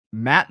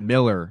Matt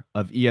Miller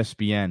of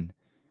ESPN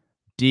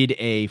did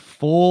a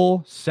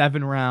full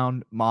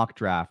 7-round mock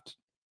draft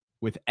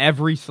with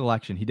every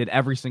selection. He did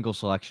every single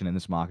selection in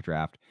this mock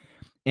draft.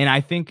 And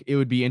I think it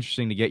would be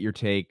interesting to get your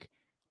take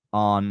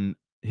on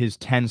his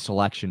 10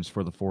 selections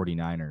for the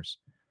 49ers.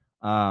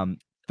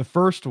 The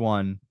first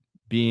one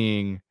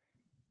being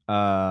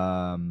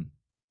the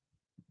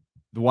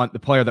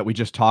player that we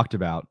just talked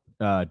about,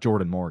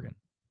 Jordan Morgan.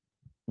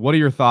 What are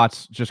your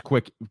thoughts? Just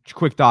quick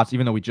thoughts,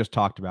 even though we just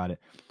talked about it.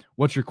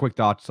 What's your quick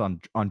thoughts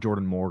on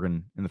Jordan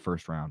Morgan in the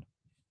first round?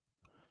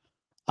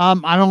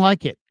 I don't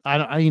like it.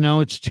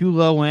 It's too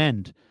low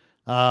end.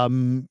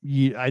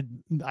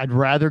 I'd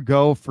rather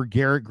go for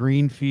Garrett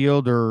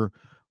Greenfield or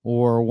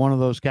one of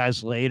those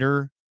guys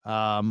later.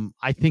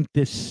 I think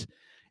this,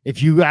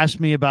 if you ask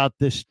me about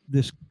this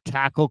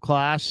tackle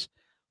class,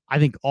 I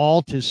think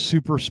Alt is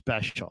super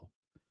special.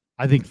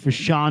 I think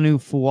Fashanu,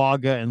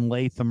 Fuaga, and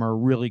Latham are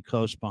really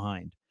close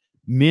behind.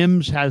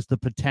 Mims has the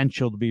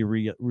potential to be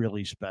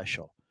really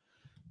special.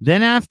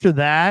 Then after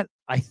that,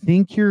 I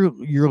think you're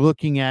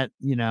looking at,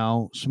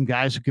 some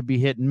guys who could be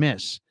hit and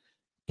miss.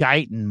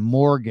 Guyton,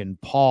 Morgan,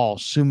 Paul,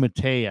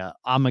 Sumatea,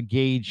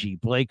 Amagaji,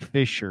 Blake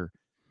Fisher.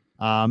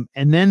 And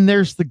then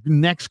there's the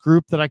next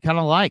group that I kind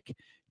of like.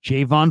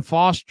 Javon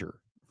Foster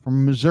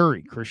from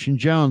Missouri, Christian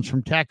Jones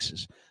from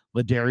Texas,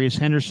 Ladarius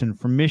Henderson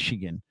from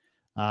Michigan,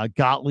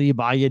 Gottlieb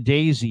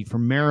Ayadaisy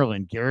from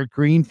Maryland, Garrett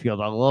Greenfield,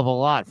 I love a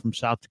lot, from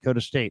South Dakota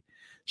State.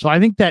 So I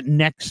think that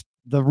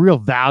the real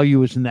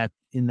value is in that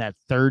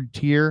third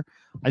tier.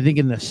 I think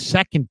in the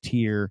second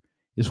tier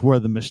is where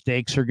the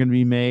mistakes are going to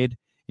be made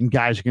and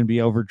guys are going to be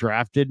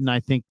overdrafted. And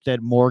I think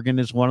that Morgan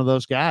is one of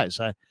those guys.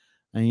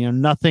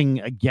 Nothing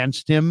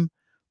against him,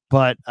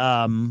 but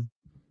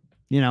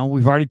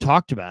we've already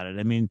talked about it.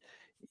 I mean,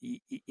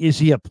 is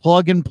he a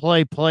plug and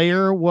play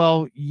player?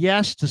 Well,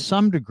 yes, to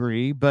some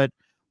degree, but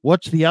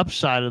what's the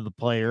upside of the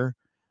player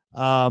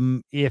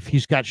if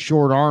he's got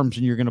short arms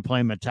and you're going to play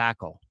him at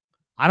tackle?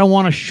 I don't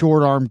want a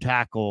short arm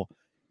tackle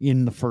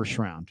in the first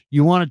round.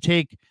 You want to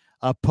take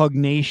a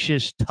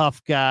pugnacious,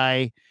 tough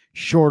guy,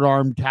 short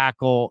arm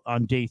tackle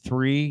on day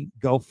 3,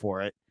 go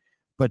for it,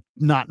 but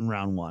not in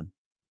round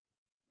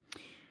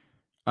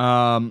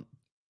 1.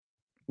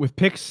 With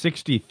pick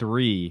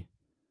 63,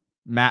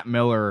 Matt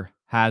Miller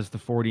has the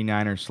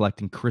 49ers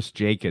selecting Chris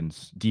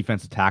Jenkins,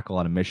 defensive tackle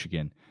out of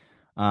Michigan.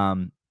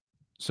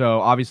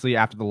 So obviously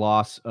after the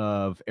loss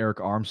of Eric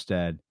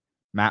Armstead,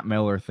 Matt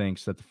Miller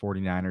thinks that the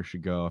 49ers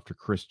should go after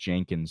Chris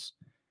Jenkins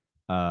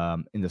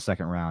in the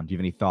second round. Do you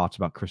have any thoughts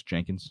about Chris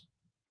Jenkins?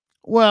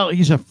 Well,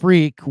 he's a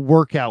freak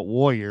workout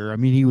warrior. I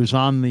mean, he was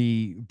on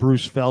the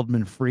Bruce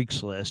Feldman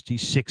freaks list.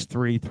 He's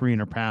 6'3",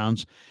 300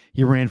 pounds.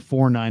 He ran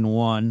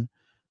 4.91.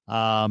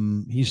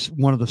 He's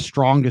one of the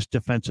strongest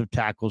defensive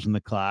tackles in the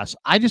class.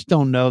 I just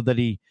don't know that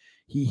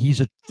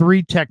he's a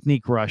 3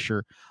 technique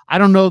rusher. I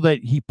don't know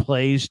that he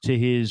plays to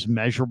his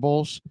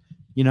measurables.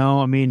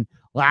 I mean,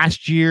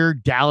 last year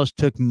Dallas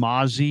took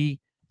Mozzie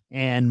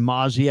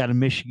out of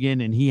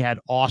Michigan, and he had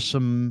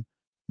awesome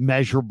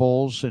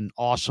measurables and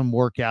awesome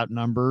workout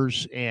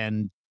numbers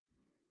and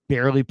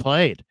barely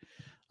played.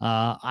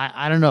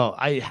 I don't know.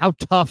 How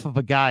tough of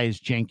a guy is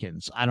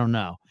Jenkins? I don't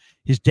know.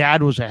 His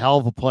dad was a hell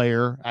of a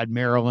player at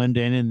Maryland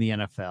and in the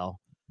NFL.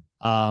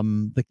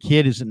 The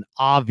kid is an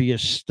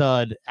obvious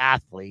stud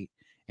athlete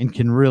and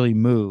can really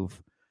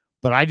move,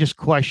 but I just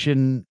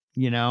question,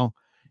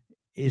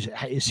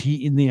 is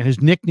he in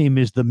his nickname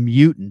is the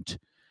Mutant.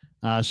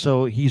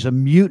 So he's a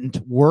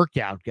mutant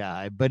workout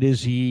guy, but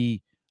is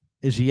he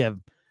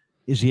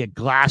a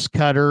glass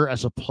cutter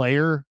as a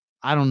player?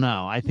 I don't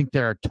know. I think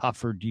there are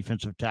tougher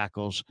defensive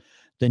tackles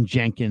than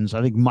Jenkins.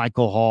 I think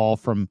Michael Hall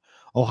from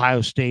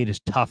Ohio State is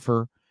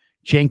tougher.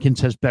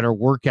 Jenkins has better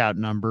workout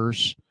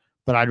numbers,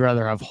 but I'd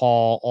rather have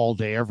Hall all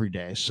day, every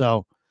day.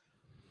 So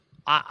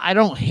I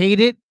don't hate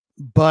it,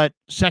 but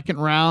second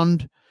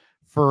round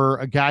for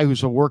a guy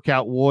who's a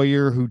workout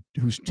warrior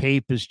whose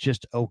tape is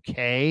just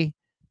okay,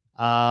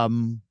 that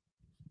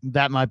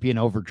might be an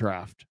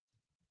overdraft.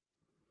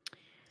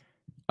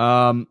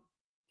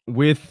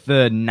 With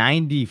the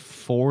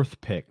 94th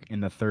pick in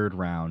the third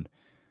round,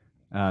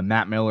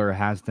 Matt Miller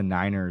has the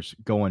Niners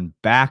going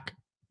back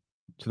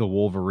to the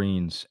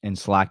Wolverines and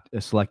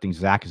selecting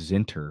Zach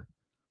Zinter,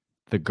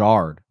 the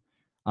guard.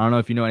 I don't know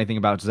if you know anything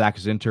about Zach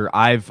Zinter.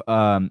 I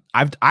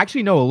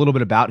actually know a little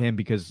bit about him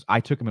because I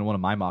took him in one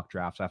of my mock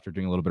drafts after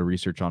doing a little bit of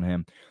research on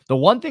him. The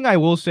one thing I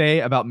will say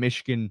about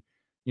Michigan,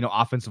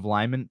 offensive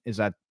linemen is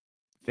that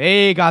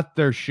they got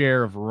their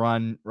share of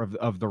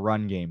the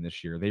run game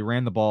this year. They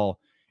ran the ball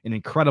an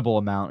incredible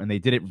amount, and they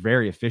did it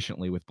very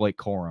efficiently with Blake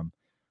Corum.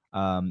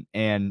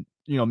 And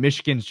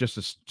Michigan's just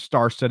a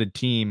star-studded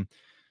team,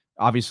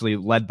 obviously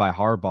led by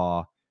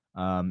Harbaugh.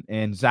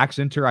 And Zach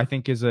Zinter, I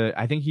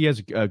think he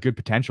has a good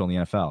potential in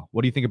the NFL.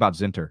 What do you think about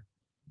Zinter?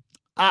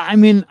 I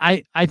mean,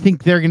 I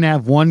think they're going to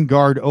have one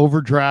guard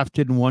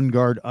overdrafted and one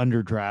guard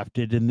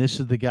underdrafted, and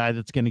this is the guy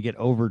that's going to get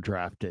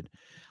overdrafted.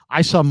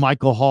 I saw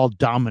Michael Hall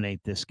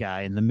dominate this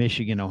guy in the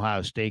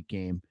Michigan-Ohio State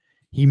game.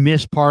 He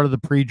missed part of the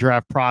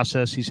pre-draft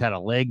process. He's had a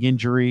leg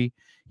injury.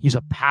 He's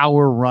a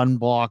power run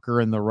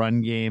blocker in the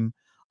run game.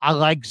 I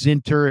like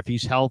Zinter if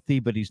he's healthy,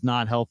 but he's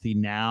not healthy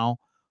now.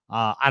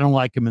 I don't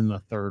like him in the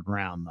third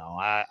round, though.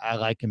 I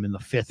like him in the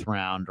fifth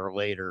round or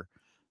later.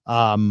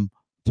 To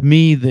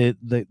me,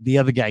 the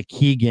other guy,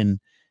 Keegan,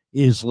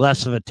 is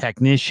less of a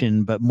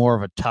technician, but more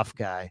of a tough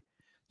guy.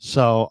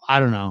 So I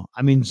don't know.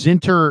 I mean,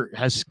 Zinter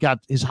has got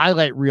his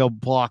highlight reel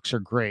blocks are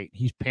great.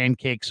 He's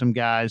pancaked some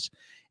guys.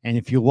 And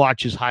if you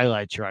watch his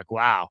highlights, you're like,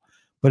 wow.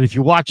 But if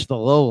you watch the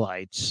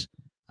lowlights,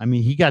 I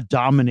mean, he got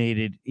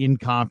dominated in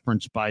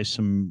conference by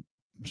some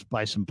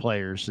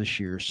players this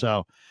year.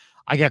 So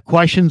I got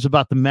questions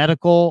about the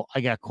medical.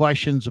 I got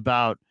questions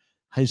about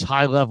his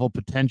high level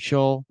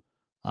potential.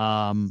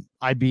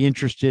 I'd be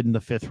interested in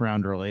the fifth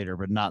round or later,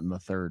 but not in the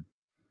third.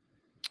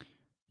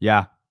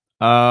 Yeah.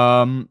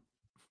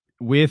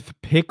 With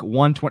pick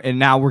 120, and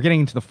now we're getting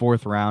into the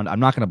fourth round. I'm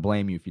not going to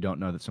blame you if you don't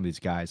know that some of these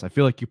guys. I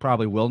feel like you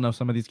probably will know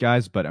some of these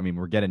guys, but I mean,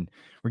 we're getting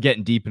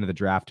deep into the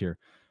draft here.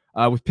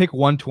 With pick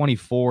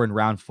 124 in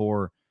round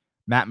 4,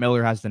 Matt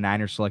Miller has the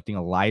Niners selecting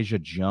Elijah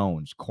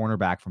Jones,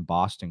 cornerback from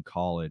Boston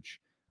College.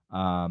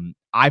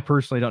 I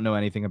personally don't know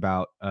anything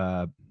about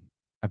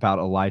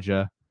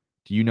Elijah.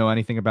 Do you know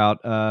anything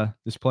about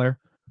this player?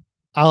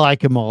 I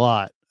like him a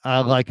lot.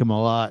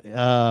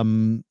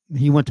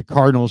 He went to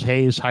Cardinals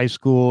Hayes High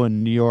School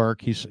in New York.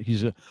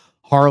 He's a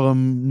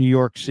Harlem, New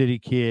York City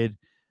kid.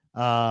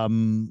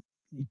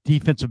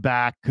 Defensive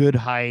back, good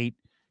height,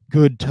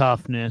 good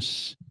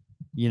toughness.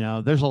 You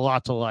know, there's a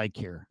lot to like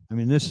here. I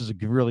mean, this is a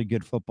really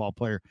good football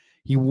player.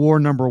 He wore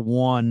number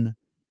 1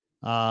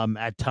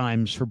 at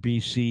times for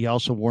BC. He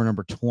also wore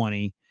number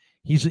 20.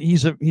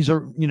 He's a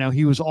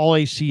he was all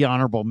AC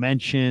honorable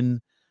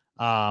mention.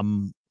 I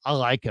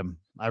like him.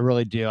 I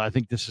really do. I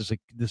think this is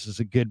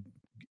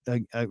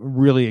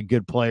really a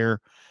good player.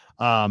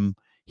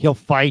 He'll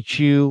fight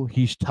you.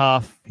 He's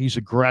tough. He's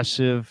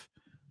aggressive.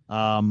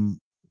 I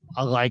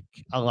like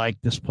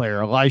this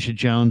player. Elijah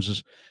Jones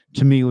is,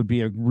 to me, would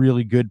be a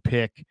really good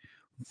pick.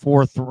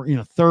 Third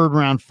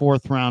round,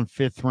 fourth round,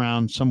 fifth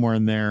round, somewhere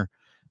in there.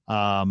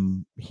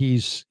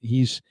 He's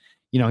he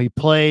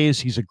plays.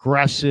 He's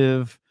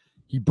aggressive.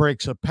 He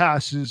breaks up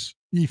passes.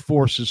 He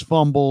forces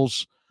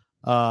fumbles.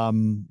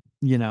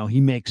 He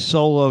makes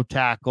solo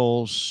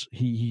tackles.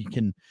 He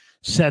can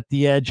set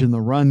the edge in the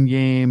run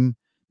game.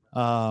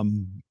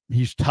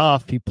 He's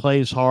tough. He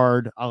plays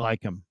hard. I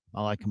like him.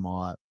 I like him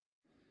a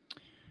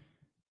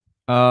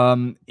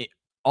lot.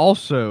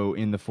 Also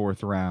in the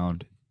fourth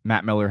round,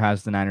 Matt Miller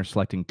has the Niners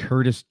selecting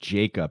Curtis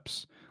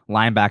Jacobs,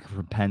 linebacker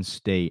from Penn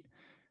State.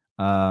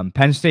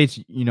 Penn State's,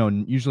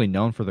 usually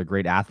known for their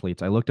great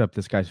athletes. I looked up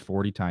this guy's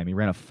 40 time. He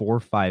ran a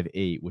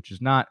 4.58, which is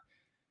not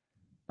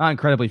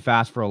incredibly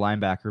fast for a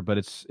linebacker, but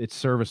it's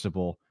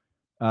serviceable.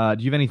 Do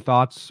you have any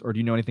thoughts, or do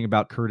you know anything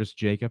about Curtis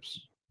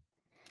Jacobs?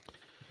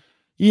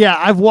 Yeah,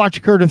 I've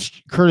watched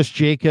Curtis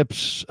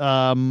Jacobs.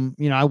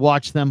 I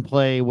watched them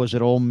play. Was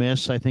it Ole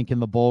Miss? I think in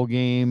the bowl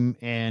game.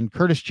 And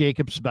Curtis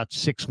Jacobs about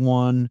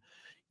 6'1",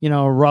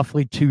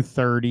 roughly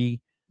 230.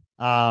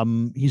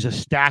 He's a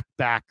stack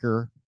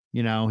backer.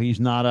 He's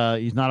not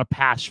a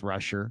pass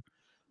rusher.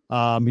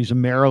 He's a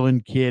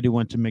Maryland kid who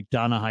went to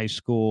McDonough High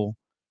School,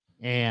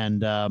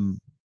 and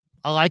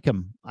I like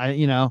him.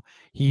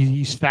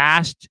 He's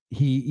fast.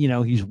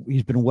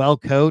 He's been well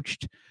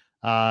coached.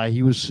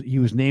 He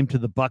was named to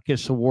the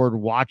Butkus Award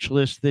watch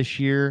list this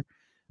year.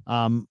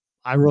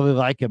 I really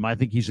like him. I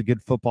think he's a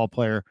good football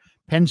player.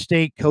 Penn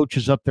State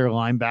coaches up their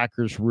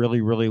linebackers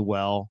really, really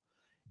well.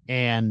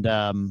 And,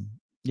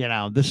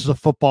 this is a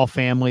football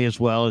family as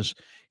well. As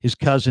his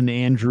cousin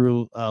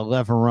Andrew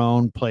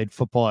Leverone played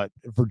football at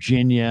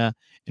Virginia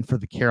and for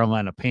the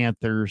Carolina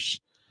Panthers.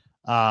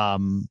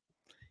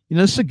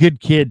 This is a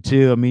good kid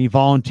too. I mean, he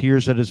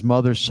volunteers at his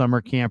mother's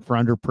summer camp for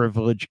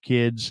underprivileged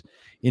kids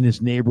in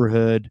his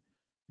neighborhood.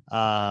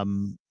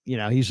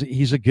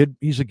 He's a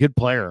good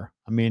player.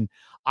 I mean,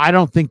 I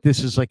don't think this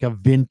is like a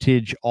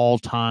vintage all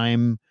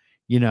time.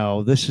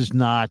 This is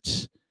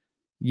not,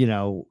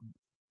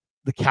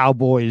 the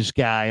Cowboys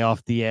guy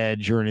off the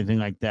edge or anything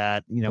like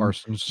that.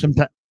 Parsons.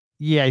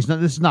 He's not.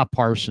 This is not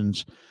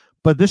Parsons,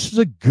 but this is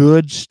a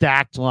good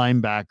stacked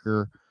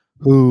linebacker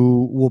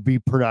who will be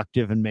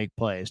productive and make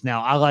plays.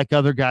 Now, I like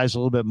other guys a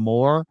little bit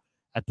more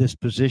at this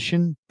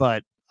position,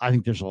 but I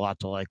think there's a lot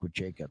to like with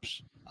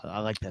Jacobs.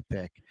 I like that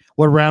pick.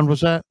 What round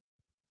was that?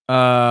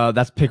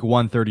 That's pick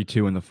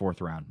 132 in the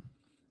fourth round.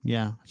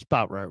 Yeah, it's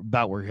about right,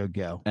 about where he'll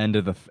go. End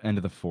of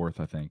the fourth,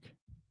 I think.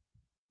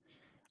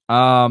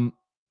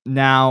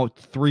 Now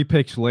 3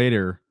 picks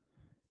later,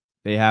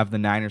 they have the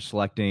Niners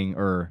selecting,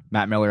 or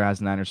Matt Miller has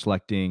the Niners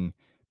selecting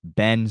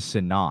Ben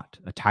Sinnott,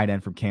 a tight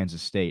end from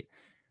Kansas State.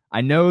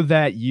 I know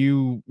that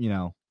you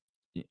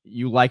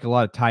like a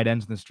lot of tight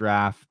ends in this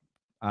draft.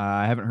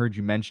 I haven't heard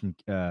you mention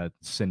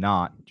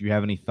Sinnott. Do you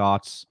have any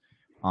thoughts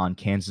on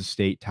Kansas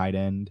State tight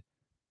end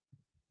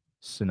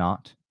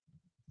Sinnot?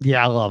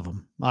 Yeah, I love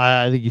him.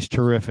 I think he's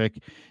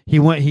terrific.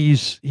 He's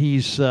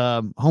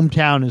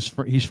hometown is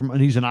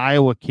he's an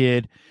Iowa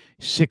kid,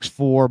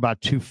 6'4",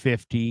 about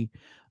 250.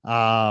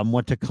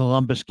 Went to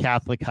Columbus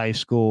Catholic High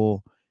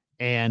School,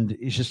 and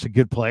he's just a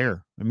good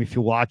player. I mean, if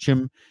you watch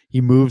him, he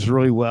moves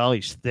really well.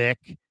 He's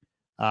thick.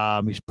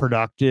 He's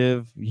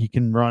productive. He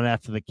can run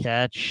after the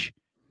catch.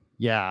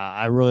 Yeah,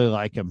 I really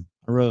like him.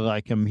 I really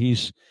like him.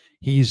 He's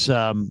he's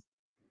a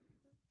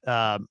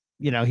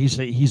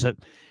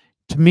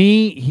to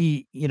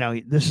me,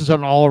 this is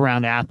an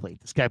all-around athlete.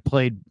 This guy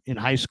played in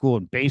high school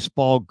in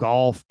baseball,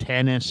 golf,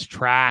 tennis,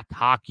 track,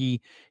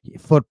 hockey,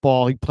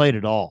 football. He played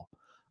it all.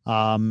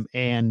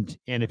 And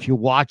if you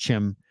watch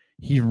him,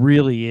 he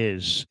really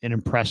is an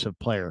impressive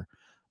player.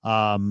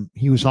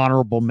 He was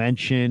honorable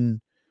mention,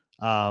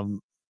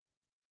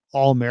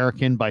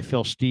 All-American by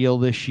Phil Steele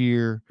this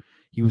year.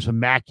 He was a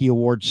Mackey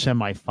Award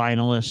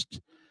semifinalist.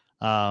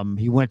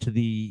 He went to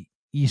the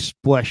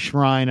East-West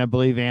Shrine, I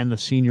believe, and the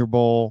Senior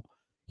Bowl.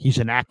 He's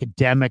an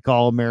academic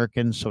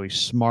All-American, so he's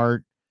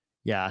smart.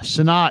 Yeah,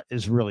 Sanat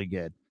is really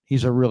good.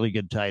 He's a really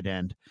good tight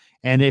end.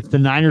 And if the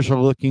Niners are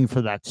looking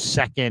for that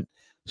second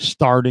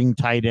starting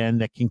tight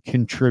end that can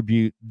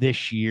contribute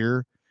this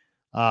year,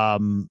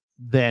 then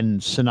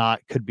Sanat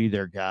could be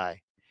their guy.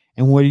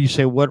 And what do you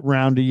say? What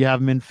round do you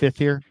have him in, 5th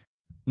here?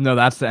 No,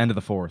 that's the end of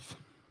the 4th.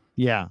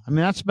 Yeah, I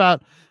mean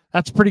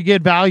that's pretty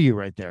good value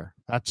right there.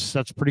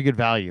 That's pretty good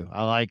value.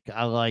 I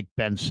like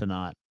Ben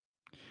Sanat.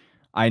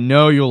 I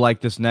know you'll like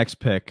this next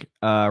pick.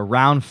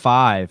 Round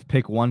 5,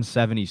 pick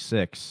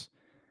 176.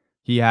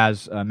 He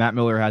has Matt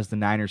Miller has the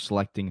Niners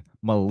selecting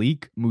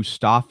Malik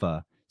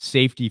Mustafa,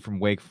 safety from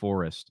Wake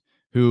Forest,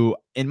 who,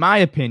 in my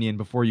opinion,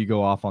 before you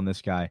go off on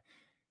this guy,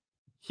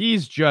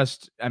 he's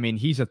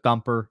a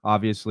thumper.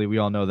 Obviously, we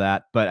all know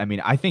that. But I mean,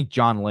 I think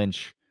John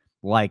Lynch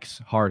likes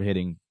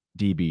hard-hitting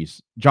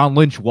DBs. John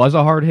Lynch was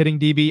a hard-hitting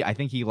DB. I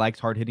think he likes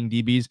hard-hitting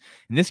DBs.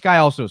 And this guy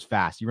also is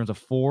fast. He runs a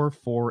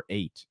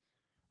 4.48.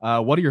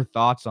 What are your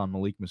thoughts on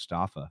Malik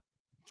Mustafa?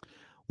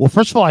 Well,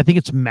 first of all, I think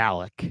it's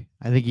Malik.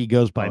 I think he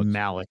goes by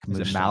Malik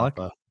Mustafa. Is it Malik?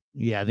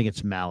 Yeah, I think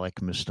it's Malik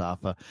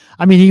Mustafa.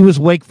 I mean, he was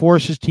Wake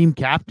Forest's team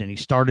captain. He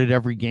started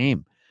every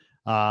game.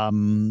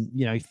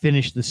 He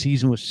finished the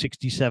season with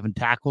 67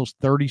 tackles,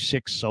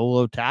 36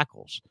 solo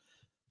tackles.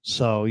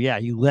 So, yeah,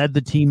 he led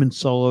the team in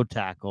solo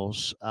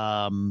tackles.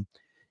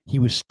 He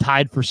was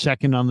tied for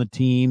second on the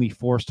team. He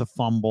forced a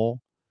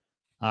fumble.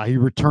 He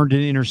returned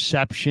an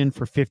interception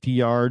for 50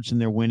 yards in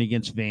their win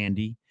against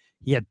Vandy.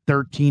 He had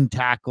 13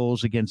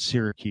 tackles against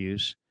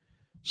Syracuse.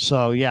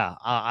 So, yeah,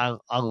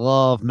 I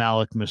love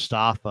Malik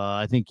Mustafa.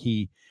 I think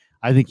he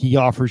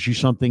offers you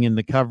something in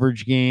the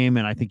coverage game,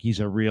 and I think he's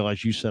a real,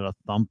 as you said, a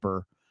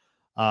thumper.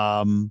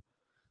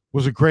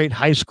 Was a great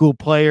high school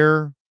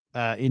player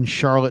in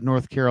Charlotte,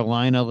 North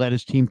Carolina, led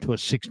his team to a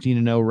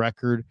 16-0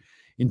 record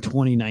in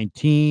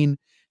 2019.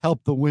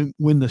 Helped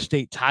win the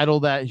state title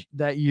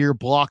that year,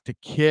 blocked a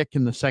kick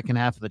in the second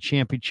half of the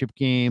championship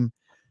game,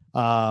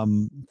 5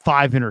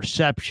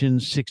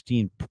 interceptions,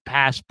 16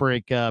 pass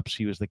breakups.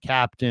 He was the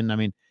captain. I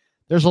mean,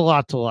 there's a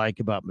lot to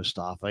like about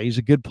Mustafa. He's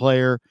a good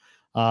player.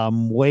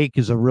 Wake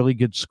is a really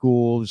good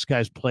school. This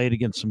guy's played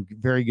against some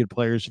very good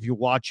players. If you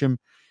watch him,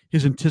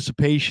 his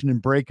anticipation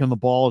and break on the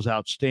ball is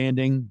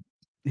outstanding.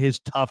 His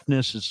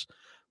toughness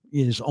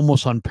is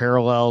almost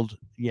unparalleled.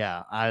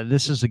 Yeah,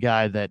 this is a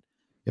guy that,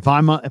 if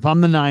I'm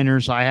the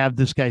Niners, I have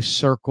this guy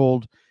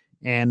circled,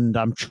 and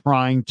I'm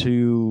trying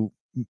to,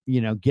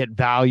 get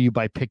value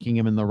by picking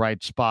him in the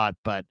right spot.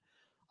 But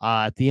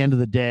at the end of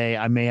the day,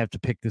 I may have to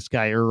pick this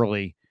guy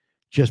early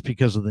just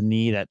because of the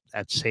need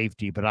at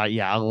safety. But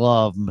I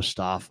love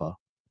Mustafa.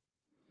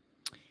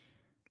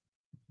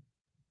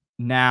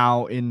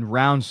 Now, in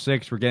round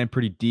 6, we're getting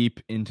pretty deep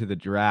into the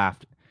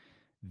draft.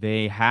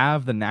 They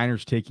have the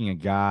Niners taking a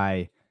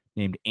guy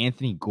named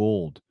Anthony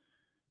Gould,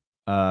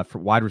 for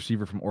wide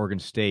receiver from Oregon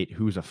State,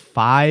 who's a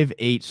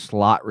 5'8"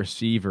 slot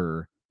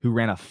receiver who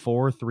ran a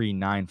 4.3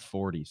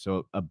 940.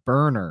 So a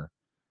burner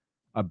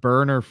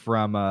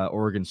from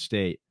Oregon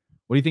State.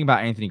 What do you think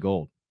about Anthony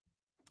Gould?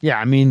 Yeah,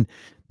 I mean,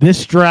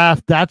 this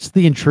draft, that's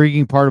the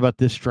intriguing part about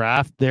this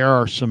draft. There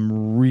are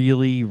some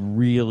really,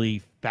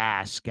 really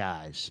fast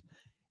guys,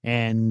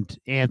 and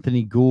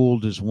Anthony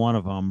Gould is one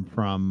of them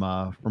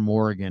from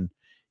Oregon.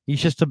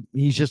 He's just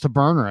a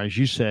burner, as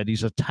you said.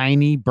 He's a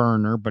tiny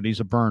burner, but he's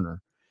a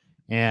burner.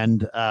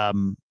 And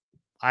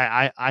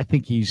I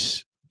think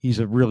he's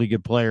a really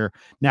good player.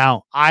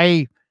 Now,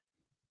 I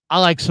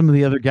like some of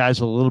the other guys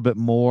a little bit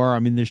more. I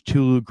mean, there's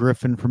Tulu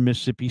Griffin from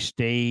Mississippi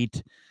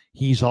State.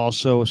 He's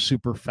also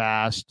super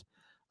fast.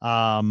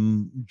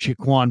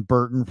 Jaquan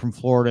Burton from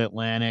Florida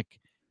Atlantic.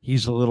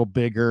 He's a little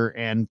bigger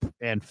and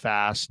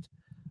fast.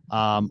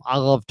 I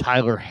love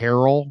Tyler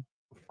Harrell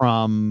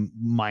from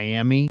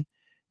Miami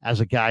as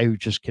a guy who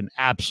just can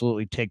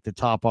absolutely take the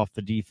top off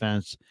the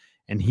defense.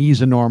 And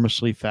he's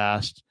enormously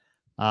fast.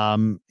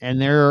 And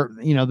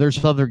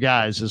there's other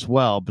guys as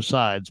well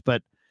besides,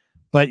 but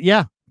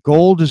yeah,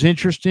 Gould is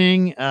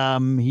interesting.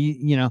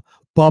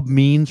 Bub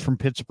Means from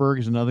Pittsburgh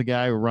is another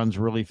guy who runs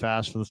really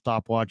fast for the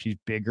stopwatch. He's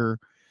bigger.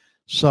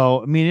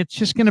 So, I mean, it's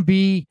just going to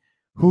be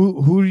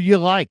who do you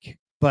like?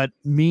 But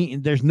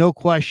there's no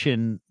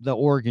question the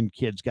Oregon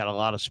kid's got a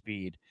lot of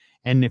speed.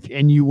 And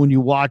when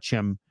you watch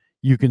him,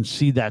 you can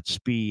see that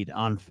speed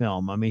on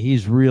film. I mean,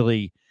 he's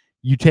really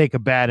you take a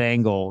bad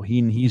angle,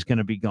 he's going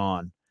to be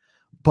gone.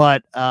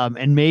 But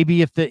and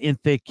maybe if the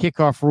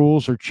kickoff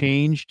rules are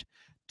changed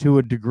to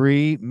a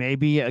degree,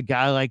 maybe a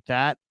guy like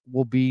that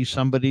will be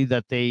somebody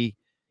that they,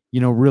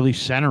 really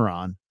center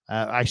on.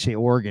 I say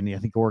Oregon. I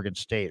think Oregon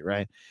State,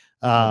 right?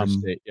 Oregon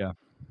State, yeah.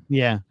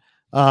 Yeah.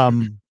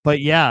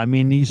 But yeah, I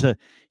mean, he's a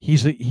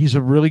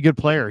really good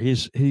player.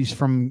 He's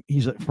from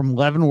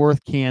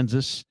Leavenworth,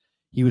 Kansas.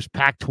 He was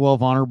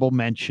Pac-12 honorable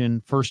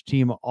mention, first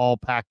team all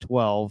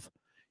Pac-12,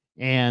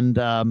 and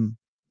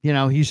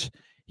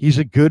he's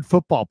a good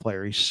football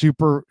player. He's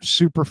super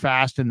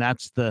fast, and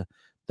that's the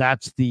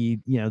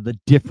the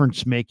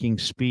difference making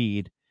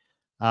speed.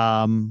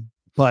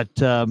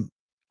 But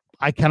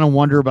I kind of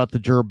wonder about the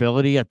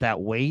durability at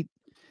that weight.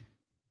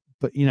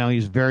 But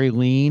he's very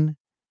lean,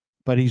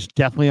 but he's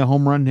definitely a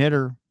home run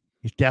hitter.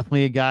 He's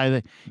definitely a guy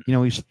that,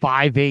 he's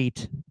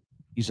 5'8".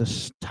 He's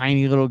a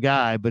tiny little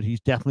guy, but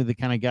he's definitely the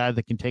kind of guy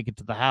that can take it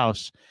to the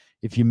house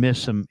if you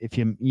miss him, if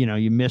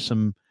you miss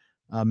him,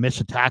 miss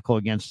a tackle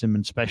against him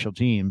in special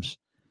teams.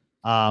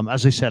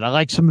 As I said, I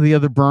like some of the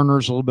other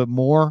burners a little bit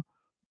more,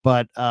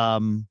 but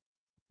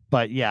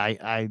yeah,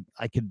 I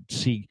could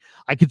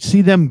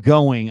see them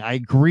going. I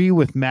agree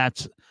with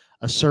Matt's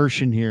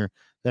assertion here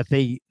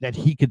that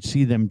he could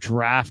see them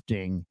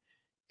drafting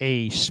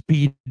a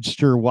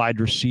speedster wide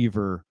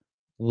receiver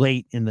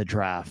late in the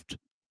draft.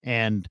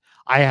 And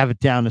I have it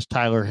down as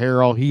Tyler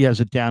Harrell. He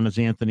has it down as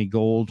Anthony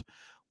Gold.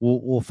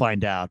 We'll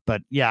find out.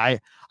 But yeah,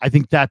 I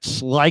think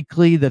that's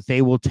likely that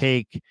they will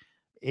take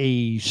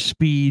a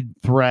speed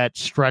threat,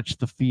 stretch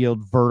the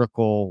field,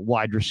 vertical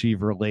wide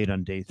receiver late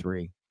on day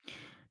 3.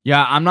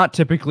 Yeah, I'm not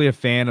typically a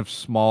fan of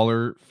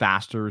smaller,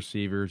 faster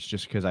receivers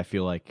just because I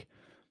feel like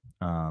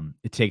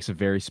it takes a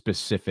very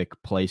specific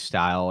play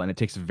style and it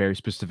takes a very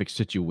specific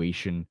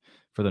situation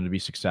for them to be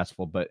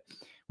successful. But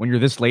when you're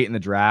this late in the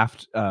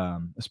draft,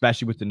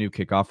 especially with the new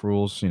kickoff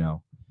rules,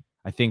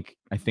 I think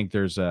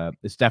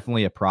it's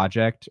definitely a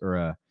project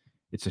or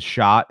it's a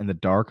shot in the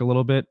dark a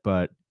little bit,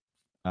 but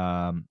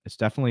it's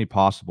definitely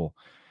possible.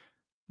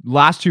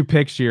 Last 2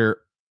 picks here.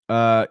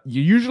 You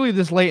usually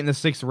this late in the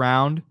 6th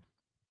round,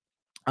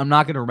 I'm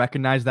not going to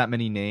recognize that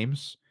many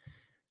names.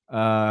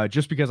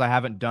 Just because I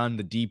haven't done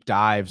the deep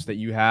dives that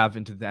you have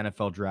into the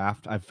NFL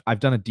draft. I've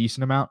done a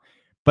decent amount,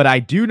 but I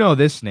do know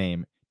this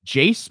name,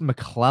 Jase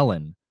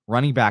McClellan,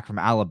 running back from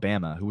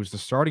Alabama, who was the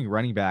starting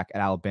running back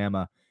at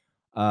Alabama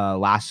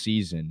last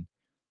season.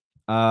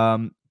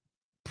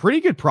 Pretty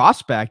good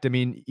prospect. I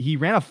mean, he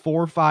ran a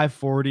 4.5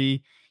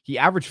 40. He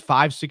averaged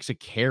 5.6 a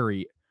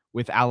carry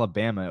with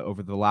Alabama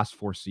over the last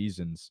 4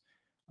 seasons.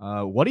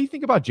 What do you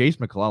think about Jase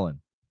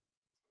McClellan?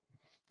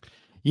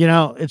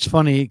 It's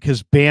funny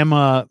because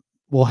Bama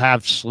will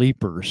have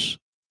sleepers,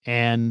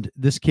 and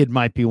this kid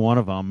might be one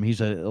of them.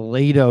 He's a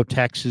Laredo,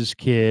 Texas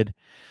kid,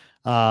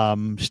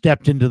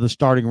 stepped into the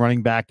starting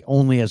running back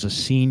only as a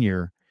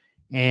senior,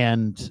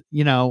 and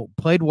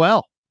played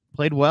well.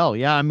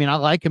 Yeah, I mean, I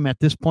like him at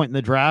this point in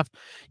the draft.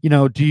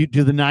 Do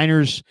the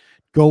Niners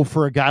go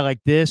for a guy like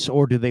this,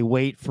 or do they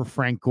wait for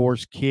Frank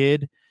Gore's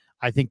kid?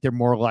 I think they're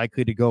more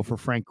likely to go for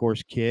Frank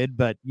Gore's kid,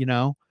 but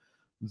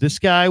this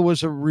guy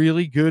was a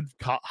really good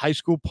high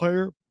school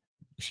player.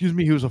 Excuse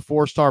me. He was a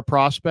 4-star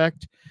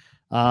prospect.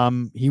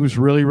 He was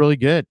really, really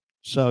good.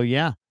 So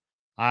yeah,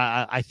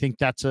 I think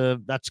that's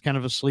kind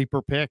of a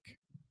sleeper pick.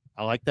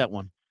 I like that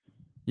one.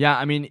 Yeah.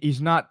 I mean,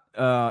 he's not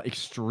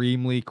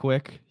extremely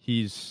quick.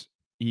 He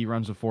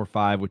runs a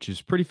 4.5, which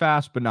is pretty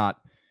fast, but not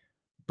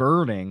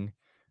burning.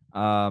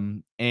 But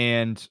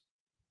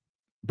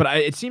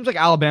it seems like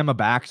Alabama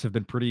backs have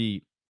been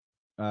pretty,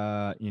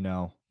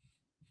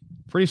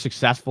 pretty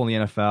successful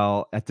in the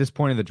NFL. At this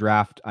point in the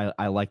draft,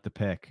 I like the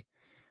pick.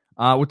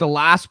 With the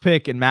last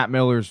pick in Matt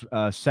Miller's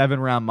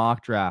 7-round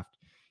mock draft,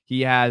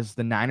 he has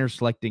the Niners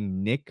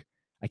selecting Nick.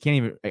 I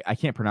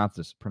can't pronounce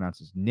this.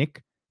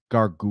 Nick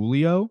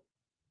Gargiulo.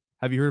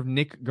 Have you heard of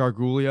Nick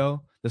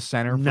Gargiulo, the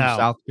center from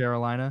South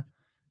Carolina?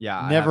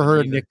 Yeah, never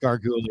heard of Nick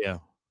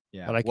Gargiulo.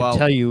 Yeah, but I can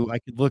tell you, I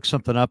could look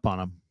something up on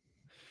him.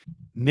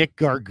 Nick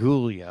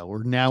Gargiulo.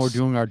 We're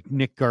doing our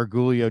Nick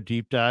Gargiulo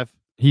deep dive.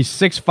 He's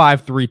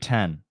 6'5",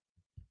 310.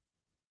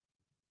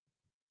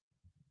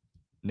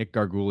 Nick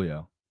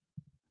Gargiulo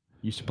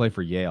used to play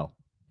for Yale.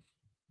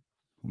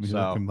 Let me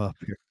look him up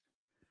here.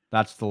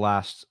 That's the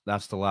last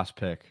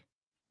pick.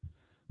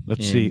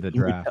 Let's see the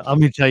draft. Let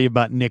me tell you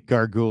about Nick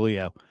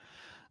Gargiulo.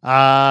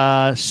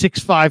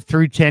 6'5",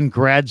 310,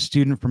 grad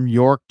student from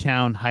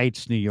Yorktown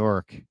Heights, New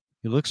York.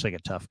 He looks like a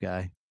tough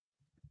guy.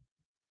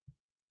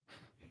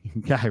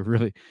 Guy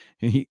really,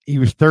 he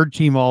was 3rd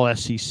team all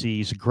SEC.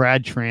 He's a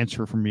grad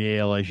transfer from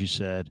Yale, as you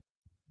said.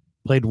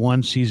 Played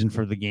 1 season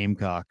for the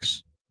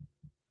Gamecocks.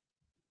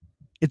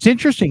 It's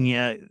interesting.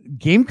 Yeah,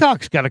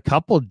 Gamecocks got a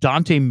couple.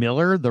 Dante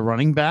Miller, the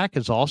running back,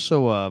 is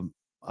also a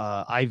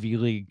Ivy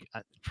League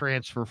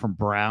transfer from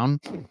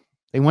Brown.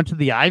 They went to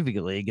the Ivy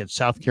League at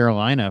South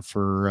Carolina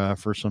for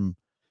some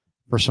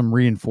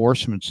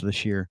reinforcements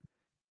this year.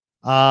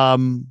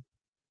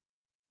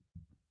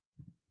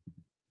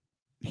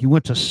 He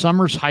went to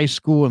Summers High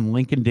School in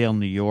Lincolndale,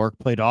 New York,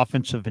 played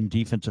offensive and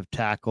defensive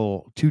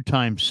tackle,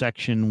 2-time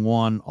Section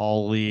 1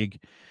 All League,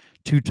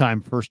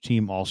 2-time first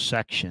team All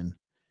Section,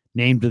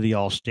 named to the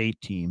All State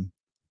team.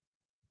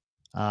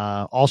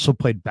 Also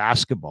played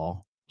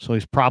basketball, so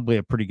he's probably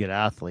a pretty good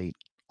athlete.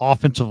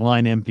 Offensive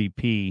line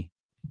MVP.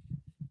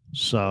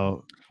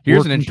 So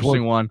here's an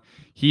interesting one.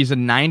 He's a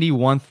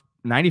 91st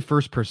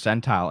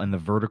percentile in the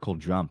vertical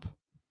jump.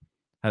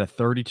 Had a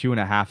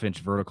 32.5-inch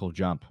vertical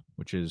jump,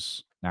 which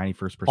is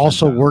 91st percentile.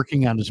 Also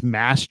working on his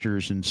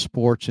master's in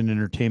sports and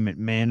entertainment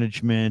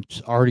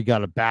management. Already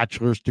got a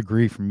bachelor's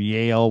degree from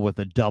Yale with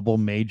a double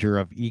major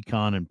of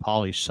econ and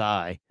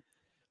poli-sci.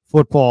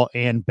 Football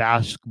and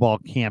basketball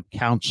camp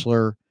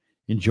counselor.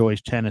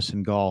 Enjoys tennis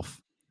and golf.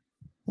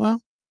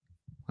 Well,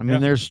 I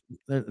mean,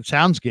 it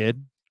sounds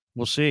good.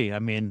 We'll see. I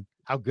mean,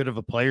 how good of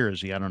a player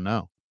is he? I don't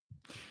know.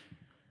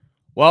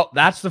 Well,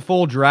 that's the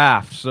full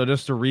draft. So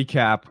just to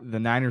recap, the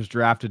Niners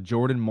drafted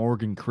Jordan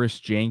Morgan, Chris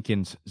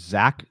Jenkins,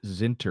 Zach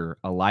Zinter,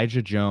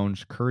 Elijah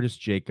Jones, Curtis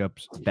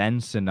Jacobs, Ben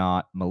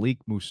Sinnott, Malik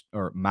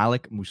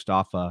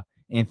Mustafa,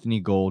 Anthony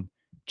Gold,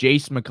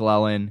 Jace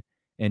McClellan,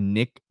 and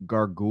Nick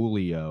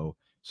Gargulio.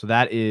 So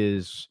that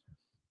is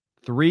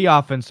 3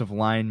 offensive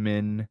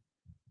linemen,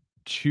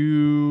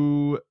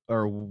 1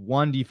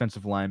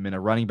 defensive lineman, a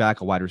running back,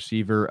 a wide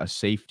receiver, a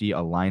safety, a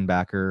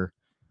linebacker.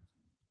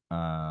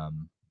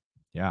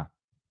 Yeah.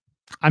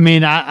 I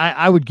mean,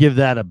 I would give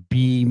that a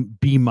B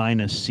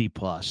minus C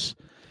plus.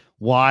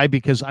 Why?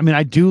 Because I mean,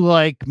 I do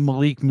like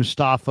Malik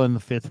Mustafa in the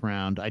 5th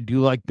round. I do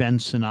like Ben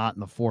Sinnott in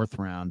the 4th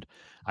round.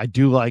 I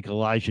do like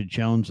Elijah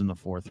Jones in the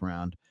 4th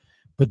round.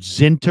 But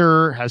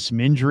Zinter has some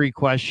injury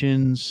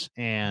questions,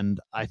 and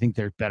I think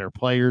there's better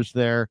players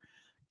there.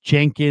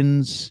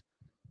 Jenkins,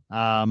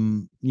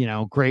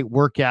 great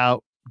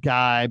workout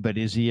guy, but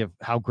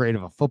how great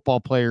of a football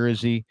player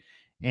is he?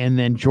 And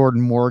then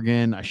Jordan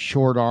Morgan, a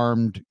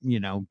short-armed,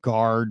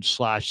 guard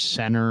 /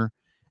 center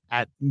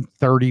at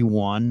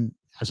 31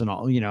 as an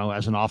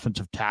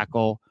offensive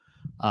tackle.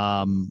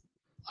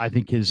 I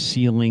think his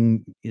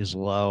ceiling is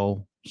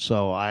low.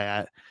 So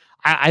I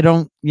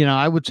don't,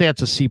 I would say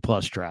it's a C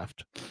plus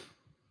draft.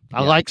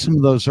 I like some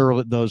of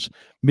those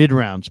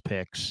mid-rounds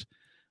picks.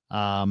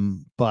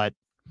 But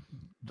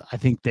I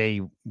think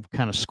they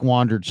kind of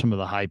squandered some of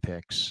the high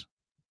picks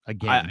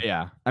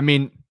again. I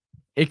mean,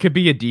 it could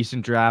be a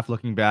decent draft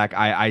looking back.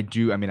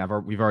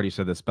 We've already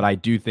said this, but I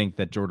do think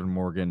that Jordan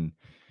Morgan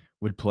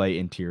would play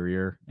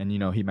interior, and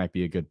he might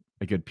be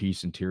a good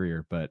piece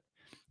interior. But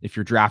if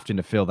you're drafting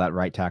to fill that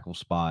right tackle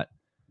spot,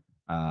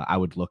 I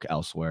would look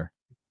elsewhere.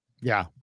 Yeah,